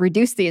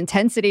reduce the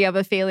intensity of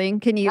a feeling.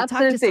 Can you talk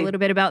just a little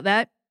bit about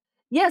that?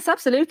 Yes,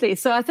 absolutely.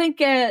 So I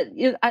think I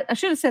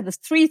should have said there's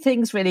three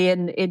things really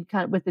in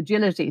kind of with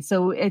agility.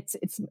 So it's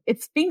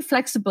being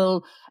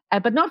flexible,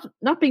 but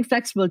not being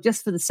flexible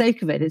just for the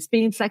sake of it. It's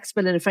being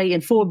flexible in a very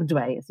informed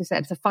way, as you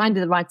said, so finding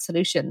the right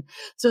solution.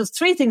 So there's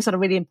three things that are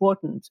really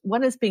important.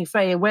 One is being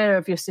very aware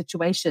of your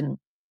situation.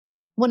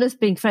 One is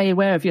being very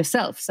aware of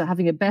yourself, so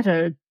having a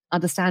better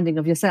understanding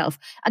of yourself.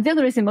 And the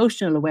other is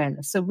emotional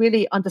awareness, so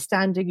really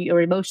understanding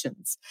your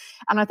emotions.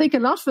 And I think a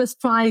lot of us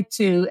try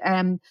to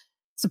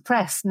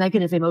suppress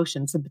negative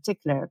emotions in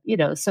particular,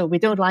 so we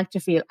don't like to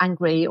feel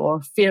angry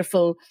or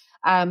fearful.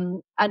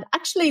 And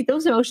actually,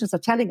 those emotions are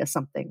telling us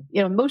something.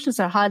 Emotions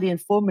are highly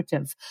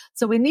informative.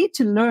 So we need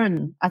to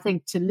learn, I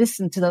think, to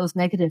listen to those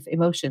negative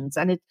emotions.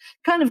 And it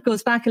kind of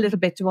goes back a little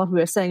bit to what we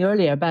were saying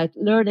earlier about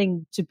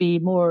learning to be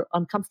more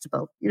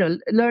uncomfortable,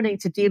 learning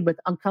to deal with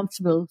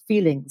uncomfortable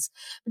feelings,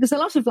 because a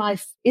lot of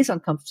life is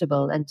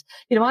uncomfortable. And,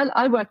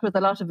 I work with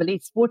a lot of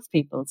elite sports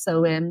people.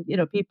 So,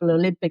 people,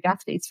 Olympic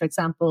athletes, for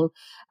example,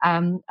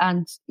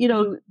 and,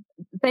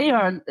 they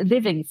are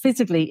living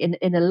physically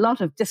in a lot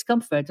of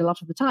discomfort a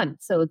lot of the time.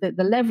 So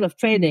the level of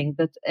training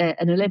that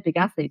an Olympic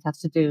athlete has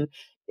to do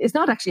is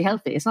not actually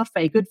healthy. It's not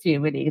very good for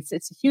you, really. It's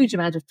a huge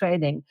amount of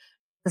training.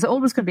 There's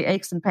always going to be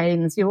aches and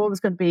pains. You're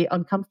always going to be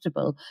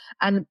uncomfortable.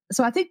 And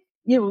so I think,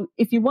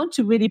 if you want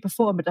to really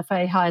perform at a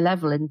very high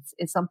level in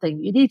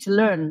something, you need to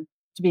learn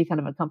to be kind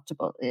of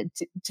uncomfortable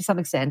to some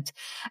extent.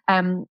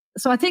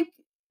 So I think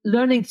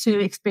learning to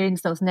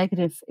experience those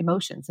negative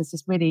emotions is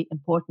just really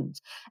important.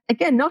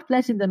 Again, not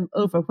letting them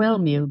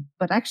overwhelm you,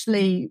 but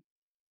actually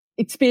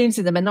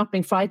experiencing them and not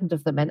being frightened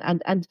of them,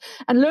 and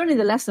learning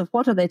the lesson of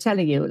what are they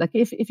telling you. Like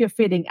if you're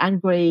feeling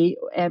angry,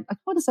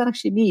 what does that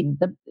actually mean?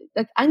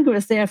 Anger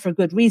is there for a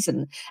good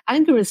reason.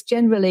 Anger is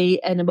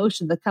generally an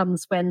emotion that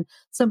comes when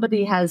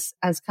somebody has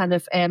kind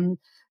of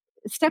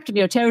stepped in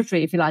your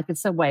territory, if you like, in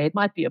some way. It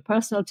might be your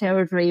personal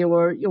territory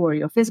or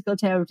your physical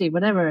territory,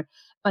 whatever.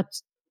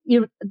 But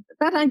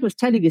that angle is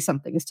telling you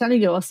something. It's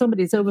telling you, oh,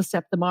 somebody's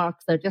overstepped the mark.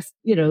 They're just,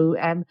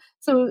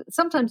 so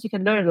sometimes you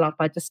can learn a lot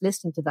by just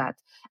listening to that.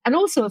 And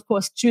also, of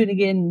course, tuning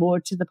in more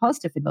to the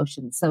positive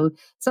emotions. So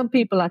some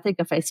people, I think,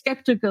 are very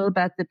skeptical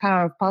about the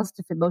power of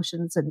positive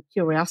emotions and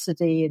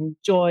curiosity and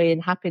joy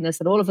and happiness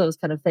and all of those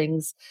kind of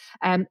things.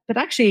 But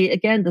actually,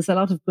 again, there's a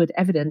lot of good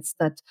evidence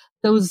that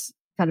those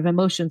kind of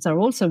emotions are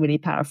also really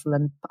powerful,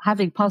 and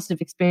having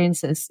positive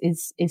experiences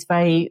is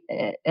very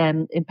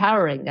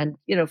empowering and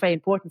very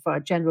important for our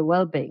general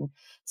well-being.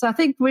 So I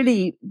think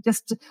really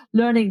just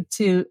learning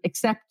to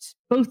accept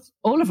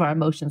all of our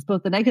emotions,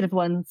 both the negative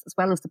ones as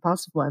well as the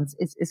positive ones,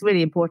 is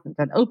really important,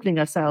 and opening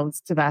ourselves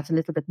to that a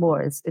little bit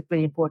more is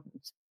really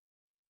important.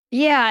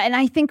 Yeah, and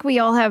I think we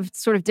all have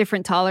sort of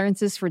different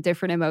tolerances for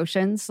different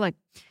emotions. Like,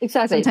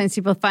 exactly. Sometimes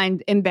people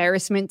find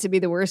embarrassment to be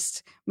the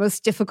worst,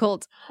 most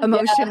difficult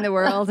emotion in the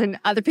world. And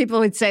other people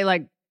would say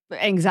like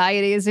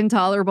anxiety is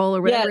intolerable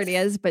or whatever it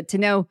is. But to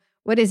know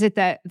what is it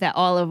that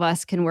all of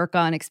us can work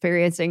on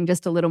experiencing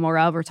just a little more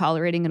of, or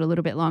tolerating it a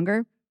little bit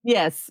longer.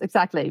 Yes,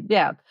 exactly.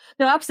 Yeah.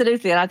 No,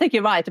 absolutely. And I think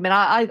you're right. I mean,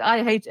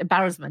 I hate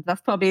embarrassment.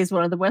 That probably is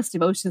one of the worst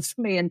emotions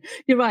for me. And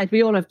you're right.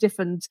 We all have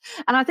different.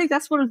 And I think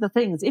that's one of the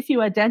things. If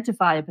you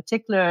identify a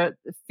particular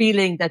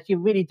feeling that you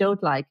really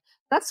don't like,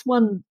 that's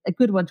a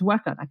good one to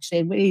work on, actually,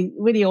 and really,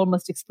 really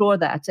almost explore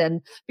that.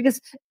 And because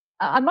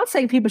I'm not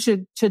saying people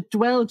should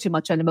dwell too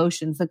much on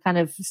emotions and kind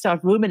of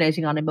start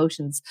ruminating on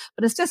emotions,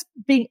 but it's just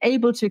being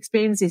able to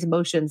experience these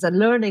emotions and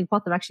learning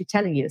what they're actually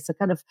telling you. So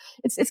kind of,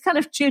 it's kind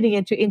of tuning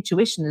into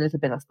intuition a little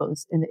bit, I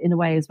suppose, in a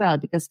way as well,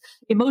 because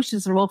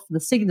emotions are often the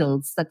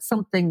signals that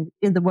something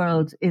in the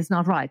world is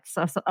not right,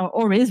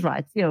 or is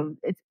right,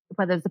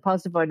 whether it's a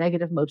positive or a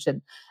negative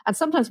emotion. And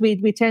sometimes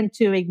we tend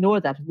to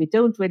ignore that. We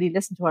don't really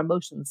listen to our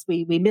emotions.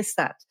 We miss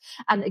that.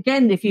 And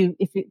again, if you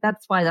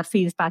that's why that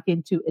feeds back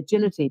into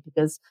agility,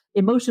 because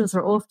emotions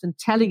are often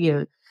telling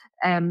you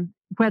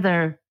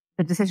whether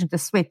the decision to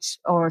switch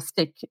or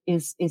stick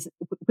is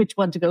which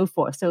one to go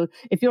for. So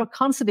if you're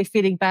constantly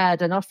feeling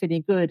bad and not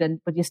feeling good,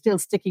 but you're still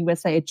sticking with,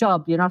 say, a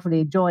job you're not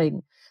really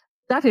enjoying,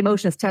 that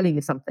emotion is telling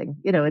you something.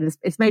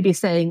 It's maybe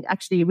saying,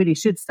 actually, you really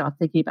should start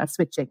thinking about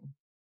switching.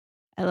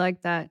 I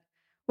like that.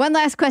 One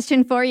last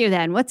question for you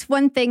then. What's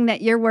one thing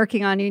that you're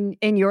working on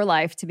in your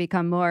life to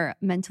become more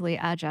mentally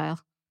agile?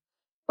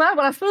 Well,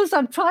 I suppose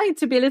I'm trying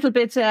to be a little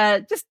bit,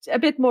 just a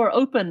bit more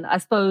open, I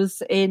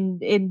suppose,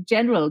 in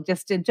general,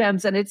 just in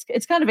terms, and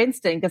it's kind of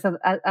interesting because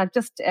I've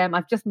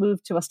just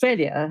moved to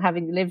Australia,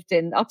 having lived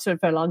in Oxford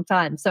for a long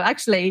time. So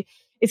actually,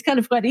 it's kind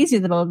of quite easy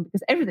at the moment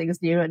because everything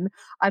is new, and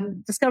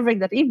I'm discovering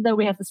that even though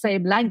we have the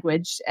same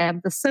language,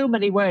 there's so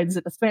many words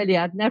in Australia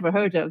I'd never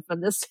heard of,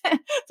 and this,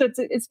 so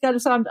it's kind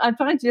of, so I'm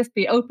trying to just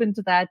be open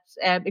to that,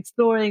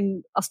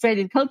 exploring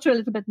Australian culture a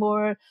little bit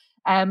more.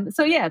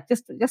 So yeah,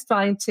 just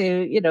trying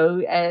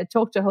to,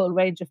 talk to a whole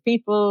range of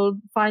people,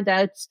 find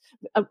out,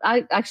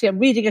 I'm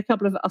reading a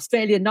couple of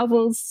Australian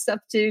novels stuff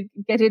to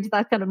get into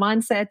that kind of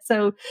mindset.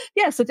 So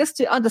yeah, so just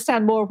to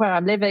understand more where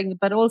I'm living,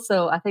 but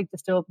also I think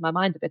just to open my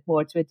mind a bit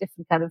more to a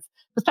different kind of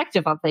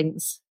perspective on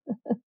things.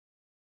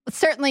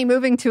 Certainly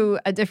moving to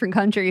a different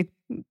country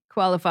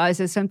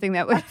qualifies as something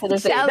that would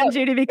challenge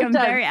you to become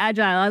very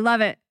agile. I love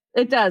it.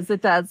 It does.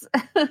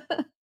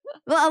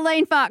 Well,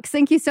 Elaine Fox,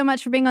 thank you so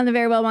much for being on the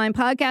Very Well Mind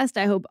podcast.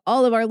 I hope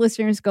all of our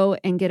listeners go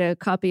and get a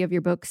copy of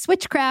your book,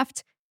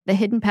 Switchcraft, The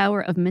Hidden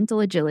Power of Mental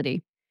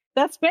Agility.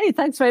 That's great.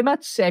 Thanks very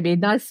much, Amy.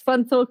 Nice,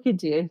 fun talking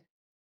to you.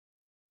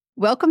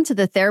 Welcome to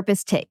The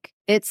Therapist Take.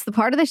 It's the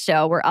part of the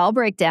show where I'll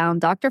break down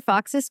Dr.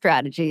 Fox's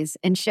strategies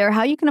and share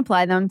how you can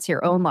apply them to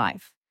your own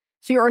life.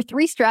 So here are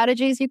 3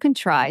 strategies you can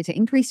try to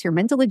increase your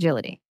mental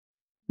agility.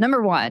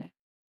 Number 1,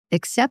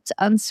 accept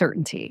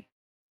uncertainty.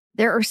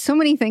 There are so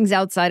many things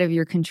outside of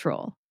your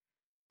control.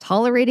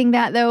 Tolerating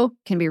that, though,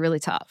 can be really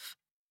tough.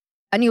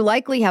 And you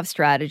likely have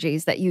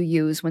strategies that you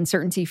use when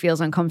certainty feels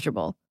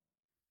uncomfortable.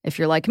 If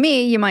you're like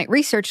me, you might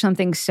research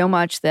something so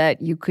much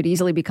that you could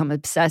easily become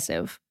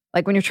obsessive.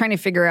 Like when you're trying to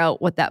figure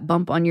out what that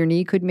bump on your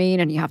knee could mean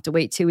and you have to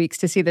wait 2 weeks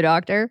to see the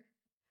doctor.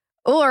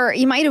 Or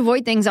you might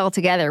avoid things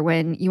altogether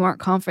when you aren't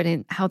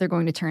confident how they're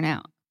going to turn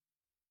out.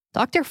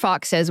 Dr.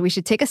 Fox says we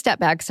should take a step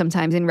back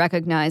sometimes and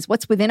recognize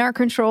what's within our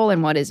control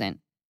and what isn't.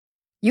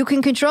 You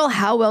can control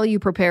how well you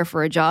prepare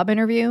for a job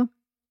interview,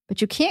 but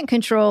you can't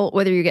control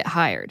whether you get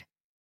hired.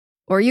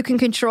 Or you can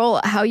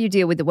control how you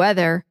deal with the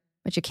weather,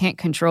 but you can't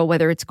control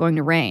whether it's going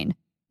to rain,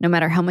 no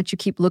matter how much you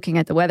keep looking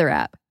at the weather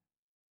app.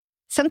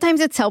 Sometimes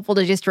it's helpful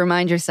to just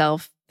remind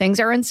yourself things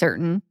are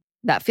uncertain,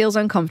 that feels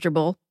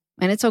uncomfortable,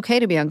 and it's okay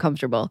to be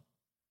uncomfortable.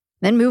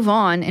 Then move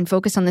on and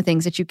focus on the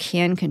things that you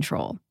can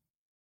control.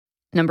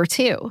 Number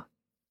 2,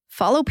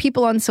 follow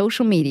people on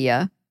social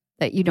media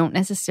that you don't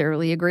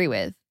necessarily agree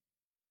with.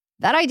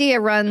 That idea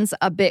runs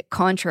a bit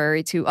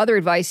contrary to other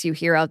advice you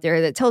hear out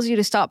there that tells you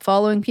to stop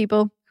following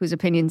people whose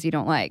opinions you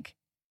don't like.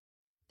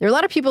 There are a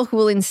lot of people who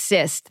will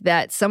insist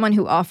that someone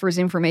who offers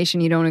information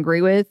you don't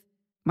agree with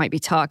might be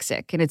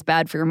toxic and it's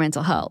bad for your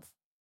mental health.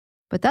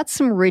 but that's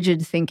some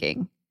rigid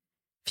thinking.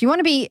 If you want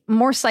to be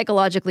more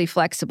psychologically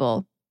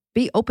flexible,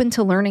 be open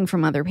to learning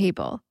from other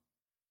people.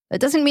 That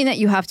doesn't mean that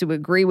you have to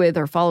agree with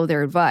or follow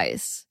their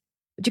advice,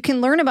 but you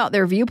can learn about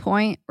their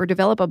viewpoint or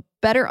develop a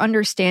better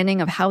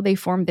understanding of how they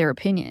formed their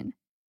opinion.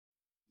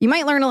 You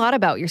might learn a lot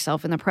about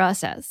yourself in the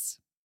process.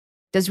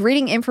 Does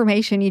reading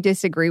information you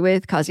disagree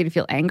with cause you to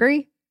feel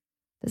angry?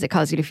 Does it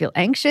cause you to feel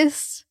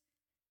anxious?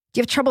 Do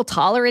you have trouble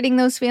tolerating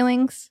those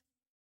feelings?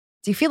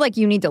 Do you feel like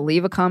you need to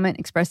leave a comment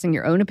expressing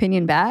your own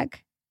opinion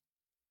back?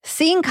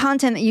 Seeing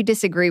content that you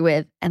disagree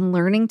with and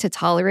learning to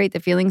tolerate the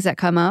feelings that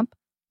come up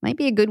might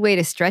be a good way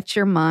to stretch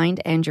your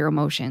mind and your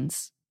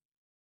emotions.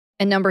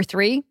 And number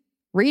 3,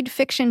 read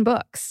fiction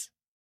books.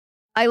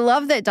 I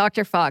love that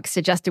Dr. Fox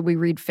suggested we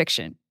read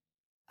fiction.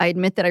 I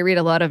admit that I read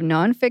a lot of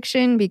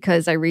nonfiction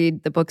because I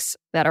read the books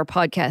that our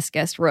podcast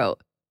guest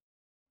wrote.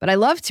 But I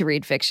love to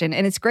read fiction,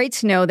 and it's great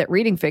to know that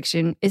reading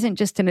fiction isn't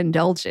just an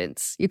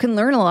indulgence. You can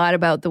learn a lot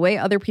about the way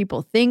other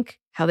people think,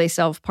 how they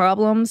solve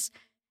problems,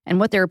 and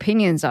what their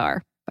opinions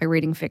are by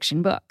reading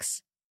fiction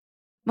books.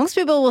 Most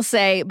people will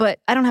say, but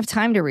I don't have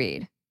time to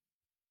read.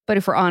 But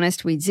if we're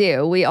honest, we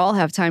do. We all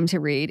have time to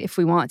read if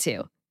we want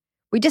to.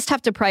 We just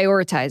have to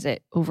prioritize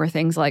it over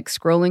things like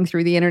scrolling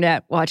through the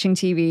internet, watching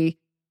TV,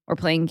 or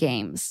playing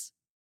games.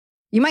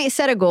 You might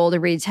set a goal to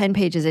read 10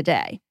 pages a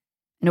day.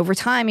 And over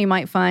time, you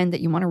might find that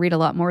you want to read a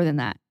lot more than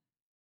that.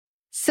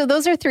 So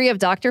those are 3 of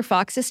Dr.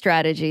 Fox's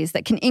strategies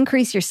that can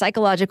increase your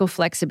psychological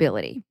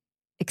flexibility.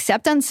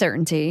 Accept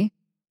uncertainty,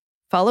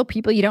 follow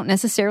people you don't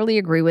necessarily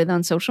agree with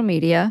on social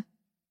media,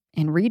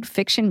 and read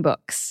fiction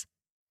books.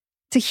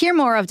 To hear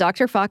more of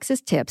Dr.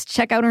 Fox's tips,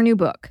 check out her new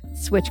book,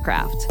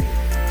 Switchcraft.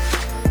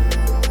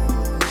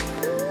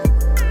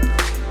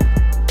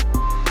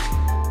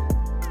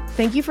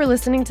 Thank you for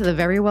listening to the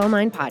Very Well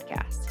Mind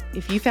podcast.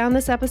 If you found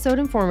this episode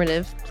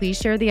informative, please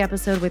share the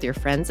episode with your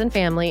friends and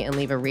family and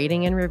leave a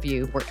rating and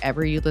review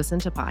wherever you listen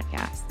to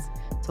podcasts.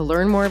 To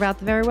learn more about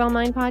the Very Well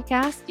Mind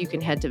podcast, you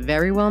can head to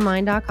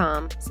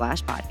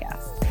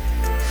verywellmind.com/podcast.